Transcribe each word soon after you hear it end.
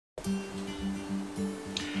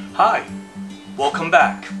Hi, welcome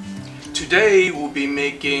back. Today we'll be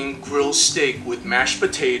making grilled steak with mashed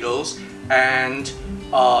potatoes and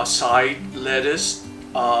side lettuce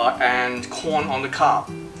and corn on the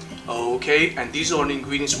cob. Okay, and these are the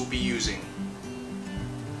ingredients we'll be using.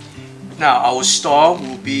 Now our star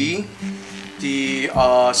will be the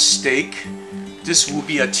steak. This will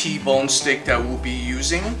be a T-bone steak that we'll be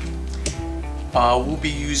using. We'll be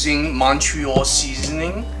using Montreal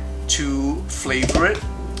seasoning to flavor it,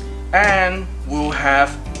 and we'll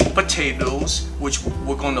have potatoes which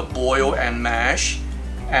we're going to boil and mash,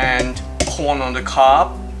 and corn on the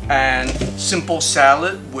cob, and simple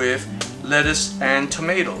salad with lettuce and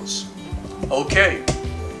tomatoes. Okay,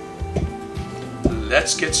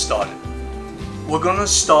 let's get started. We're gonna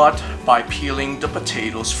start by peeling the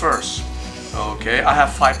potatoes first. Okay, I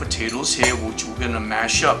have 5 potatoes here which we're gonna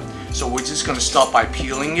mash up. So we're just gonna start by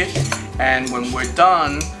peeling it, and when we're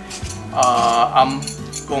done, I'm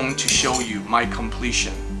going to show you my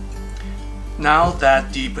completion. Now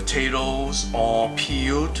that the potatoes are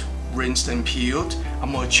peeled, rinsed and peeled,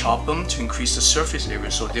 I'm going to chop them to increase the surface area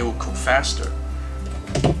so they will cook faster.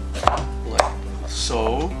 Like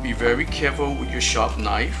so, be very careful with your sharp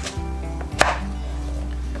knife.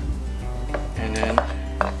 And then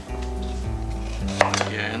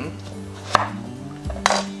again.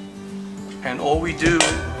 And all we do,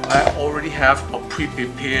 I already have a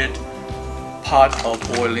pre-prepared pot of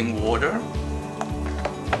boiling water,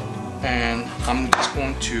 and I'm just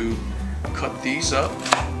going to cut these up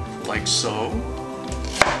like so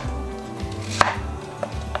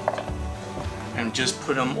and just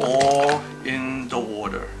put them all in the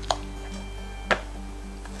water.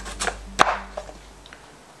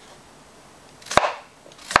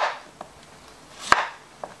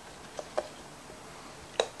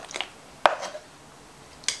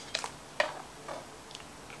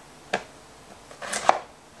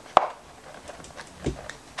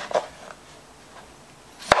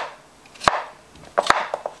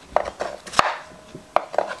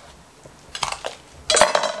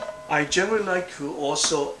 I generally like to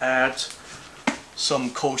also add some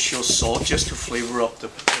kosher salt just to flavor up the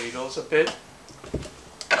potatoes a bit.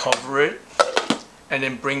 Cover it and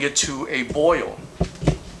then bring it to a boil.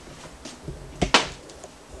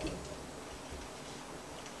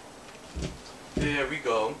 There we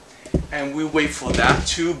go. And we wait for that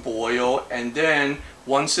to boil, and then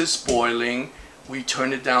once it's boiling, we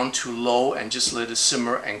turn it down to low and just let it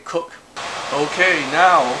simmer and cook. Okay,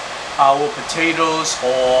 now our potatoes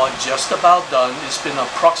are just about done. It's been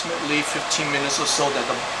approximately 15 minutes or so that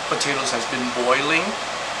the potatoes has been boiling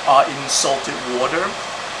in salted water.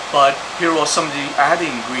 But here are some of the added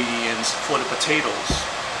ingredients for the potatoes.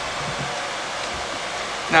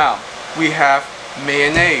 Now we have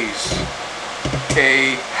mayonnaise,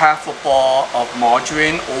 a half a bar of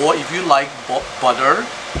margarine, or if you like butter,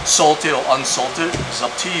 salted or unsalted, it's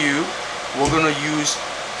up to you. We're going to use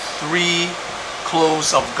 3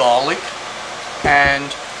 cloves of garlic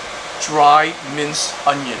and dry minced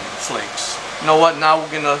onion flakes. You know what? Now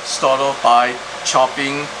we're gonna start off by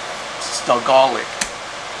chopping the garlic.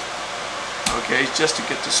 Okay, just to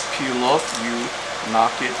get this peel off, you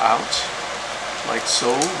knock it out like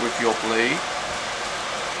so with your blade.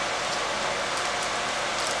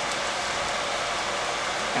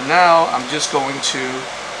 And now I'm just going to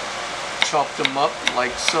chop them up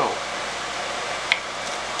like so.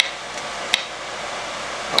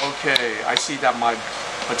 Okay, I see that my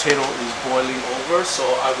potato is boiling over, so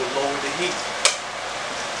I will lower the heat.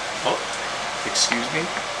 Oh, excuse me.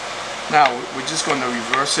 Now we're just going to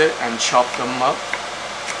reverse it and chop them up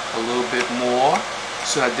a little bit more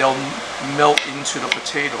so that they'll melt into the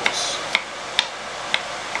potatoes.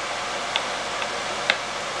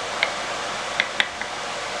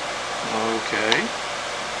 Okay,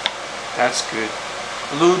 that's good.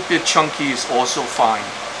 A little bit chunky is also fine.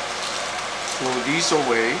 Throw these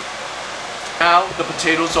away. Now the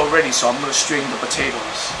potatoes are ready, so I'm going to strain the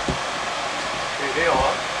potatoes. Here they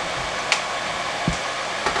are.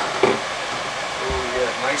 Oh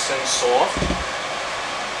yeah, nice and soft.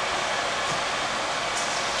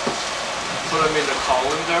 Put them in the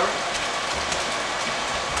colander.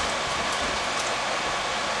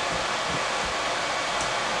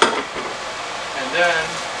 And then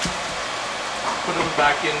put them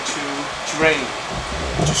back into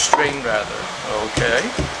to strain rather. Okay.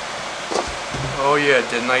 Oh yeah,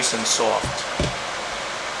 they're nice and soft.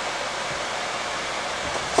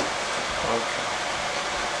 Okay.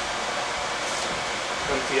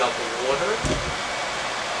 Empty out the water.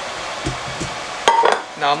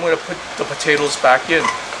 Now I'm going to put the potatoes back in.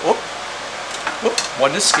 Whoop. Whoop.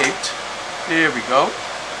 One escaped. There we go.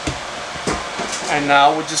 And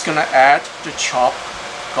now we're just gonna add the chopped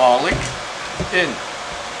garlic in,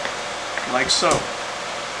 like so.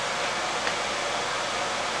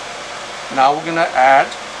 Now we're gonna add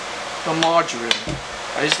the margarine.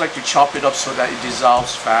 I just like to chop it up so that it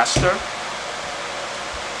dissolves faster.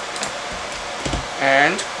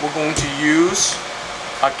 And we're going to use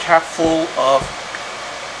a capful of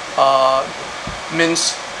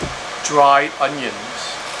minced dried onions.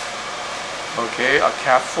 Okay, a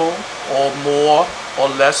capful, or more or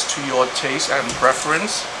less to your taste and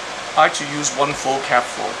preference. I like to use one full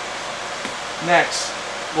capful. Next,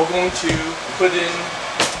 we're going to put in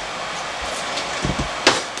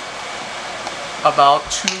about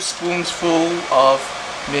 2 spoonsful of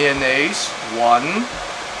mayonnaise. 1,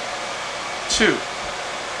 2.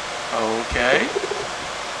 Okay.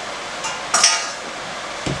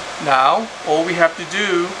 Now, all we have to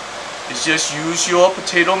do is just use your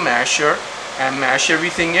potato masher and mash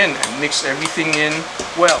everything in and mix everything in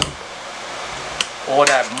well. All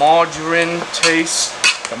that margarine taste,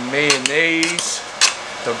 the mayonnaise,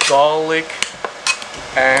 the garlic,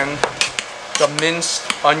 and the minced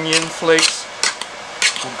onion flakes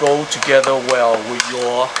will go together well with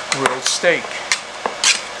your grilled steak.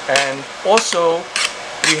 And also,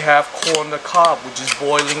 we have corn on the cob, which is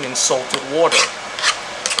boiling in salted water.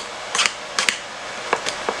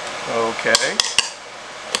 Okay,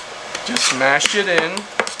 just mash it in,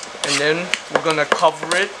 and then we're gonna cover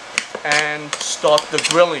it and start the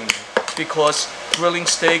grilling, because grilling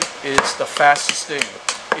steak is the fastest thing.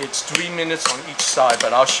 It's 3 minutes on each side,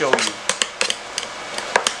 but I'll show you.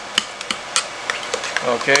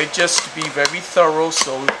 Okay, just to be very thorough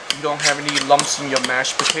so you don't have any lumps in your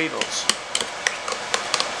mashed potatoes.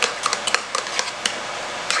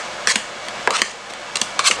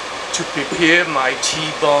 To prepare my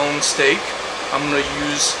T-bone steak, I'm going to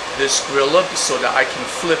use this griller so that I can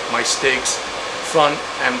flip my steaks front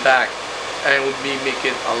and back, and it would make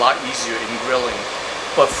it a lot easier in grilling.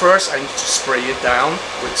 But first I need to spray it down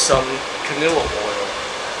with some canola oil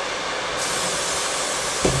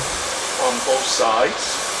on both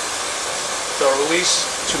sides thoroughly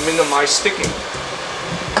to minimize sticking.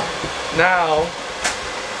 Now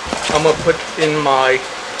I'm going to put in my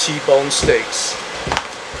T-bone steaks.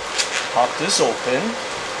 Pop this open.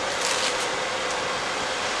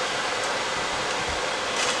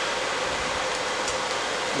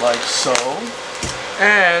 Like so.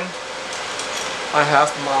 And I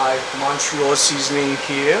have my Montreal seasoning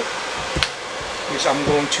here, which I'm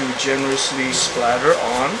going to generously splatter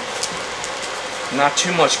on. Not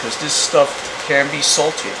too much, because this stuff can be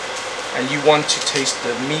salty and you want to taste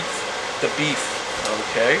the meat, the beef.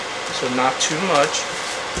 Okay, so not too much.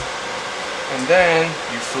 And then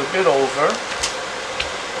you flip it over.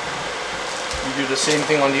 You do the same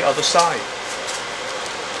thing on the other side.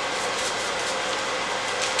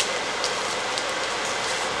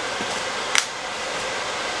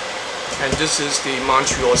 And this is the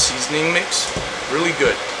Montreal seasoning mix. Really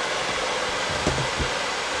good.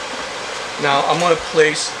 Now I'm going to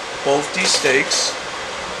place both these steaks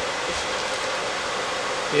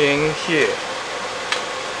in here,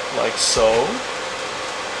 like so.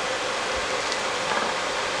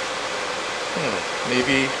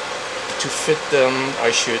 Maybe to fit them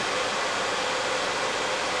I should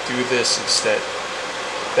do this instead.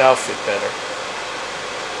 That'll fit better.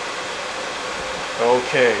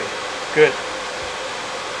 Okay, good.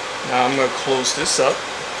 Now I'm going to close this up.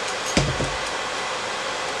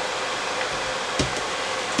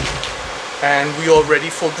 And we are ready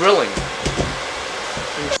for grilling.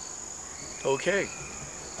 Okay,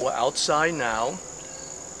 we're outside now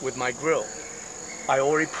with my grill. I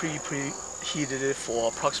already preheated it for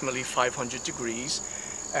approximately 500 degrees,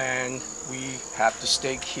 and we have the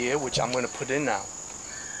steak here, which I'm going to put in now.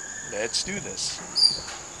 Let's do this.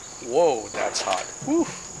 Whoa, that's hot. Whew.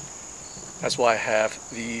 That's why I have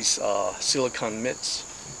these silicone mitts.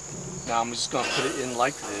 Now I'm just going to put it in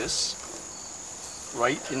like this,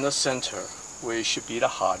 right in the center where it should be the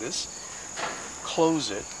hottest. Close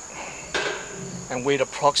it and wait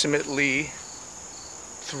approximately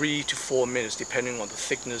 3 to 4 minutes depending on the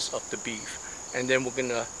thickness of the beef, and then we're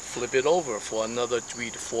gonna flip it over for another 3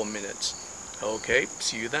 to 4 minutes. Okay,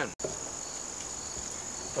 see you then.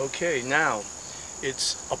 Okay, now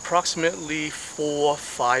it's approximately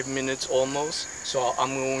 4-5 minutes almost, so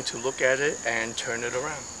I'm going to look at it and turn it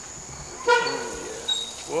around. Oh,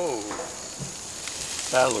 yeah. Whoa,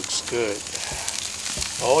 that looks good.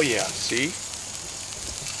 Oh yeah, see?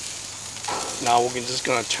 Now we're just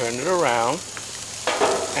gonna turn it around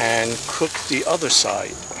and cook the other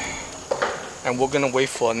side, and we're gonna wait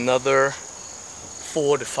for another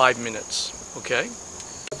 4 to 5 minutes. Okay,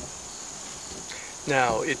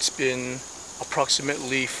 Now it's been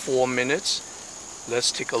approximately 4 minutes.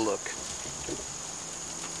 Let's take a look.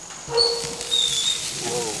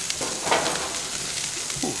 Whoa.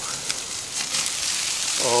 Ooh.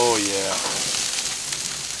 Oh yeah.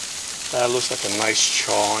 That looks like a nice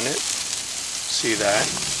chaw on it. See that?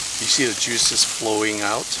 You see the juices flowing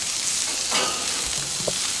out.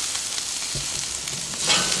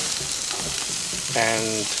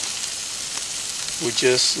 And we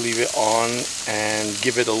just leave it on and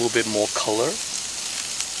give it a little bit more color.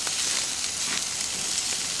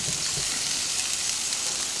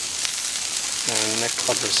 And the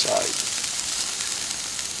other side.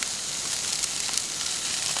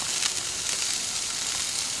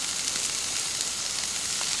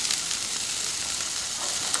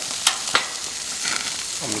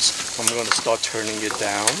 I'm going to start turning it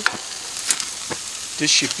down. This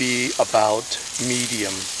should be about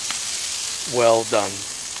medium. Well done.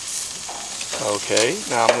 Okay,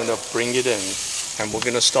 now I'm going to bring it in and we're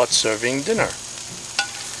going to start serving dinner.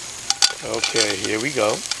 Okay, here we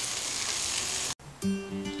go.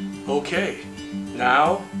 Okay,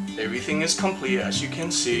 now everything is complete as you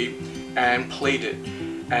can see and plated.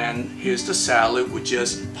 And here's the salad with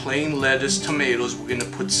just plain lettuce, tomatoes. We're going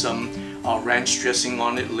to put some ranch dressing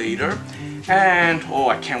on it later. And oh,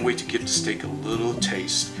 I can't wait to give the steak a little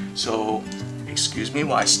taste. So excuse me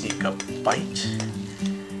while I sneak up a bite.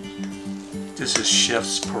 This is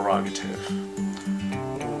chef's prerogative.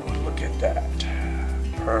 Oh, look at that.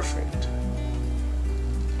 Perfect.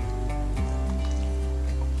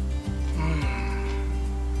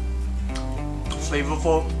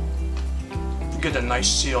 Flavorful. You get a nice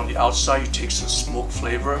sear on the outside. You take some smoke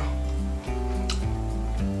flavor.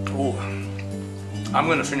 Oh, I'm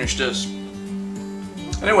gonna finish this.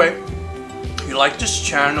 Anyway, if you like this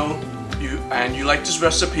channel and you like this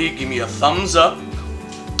recipe, give me a thumbs up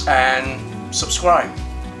and subscribe.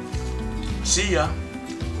 See ya.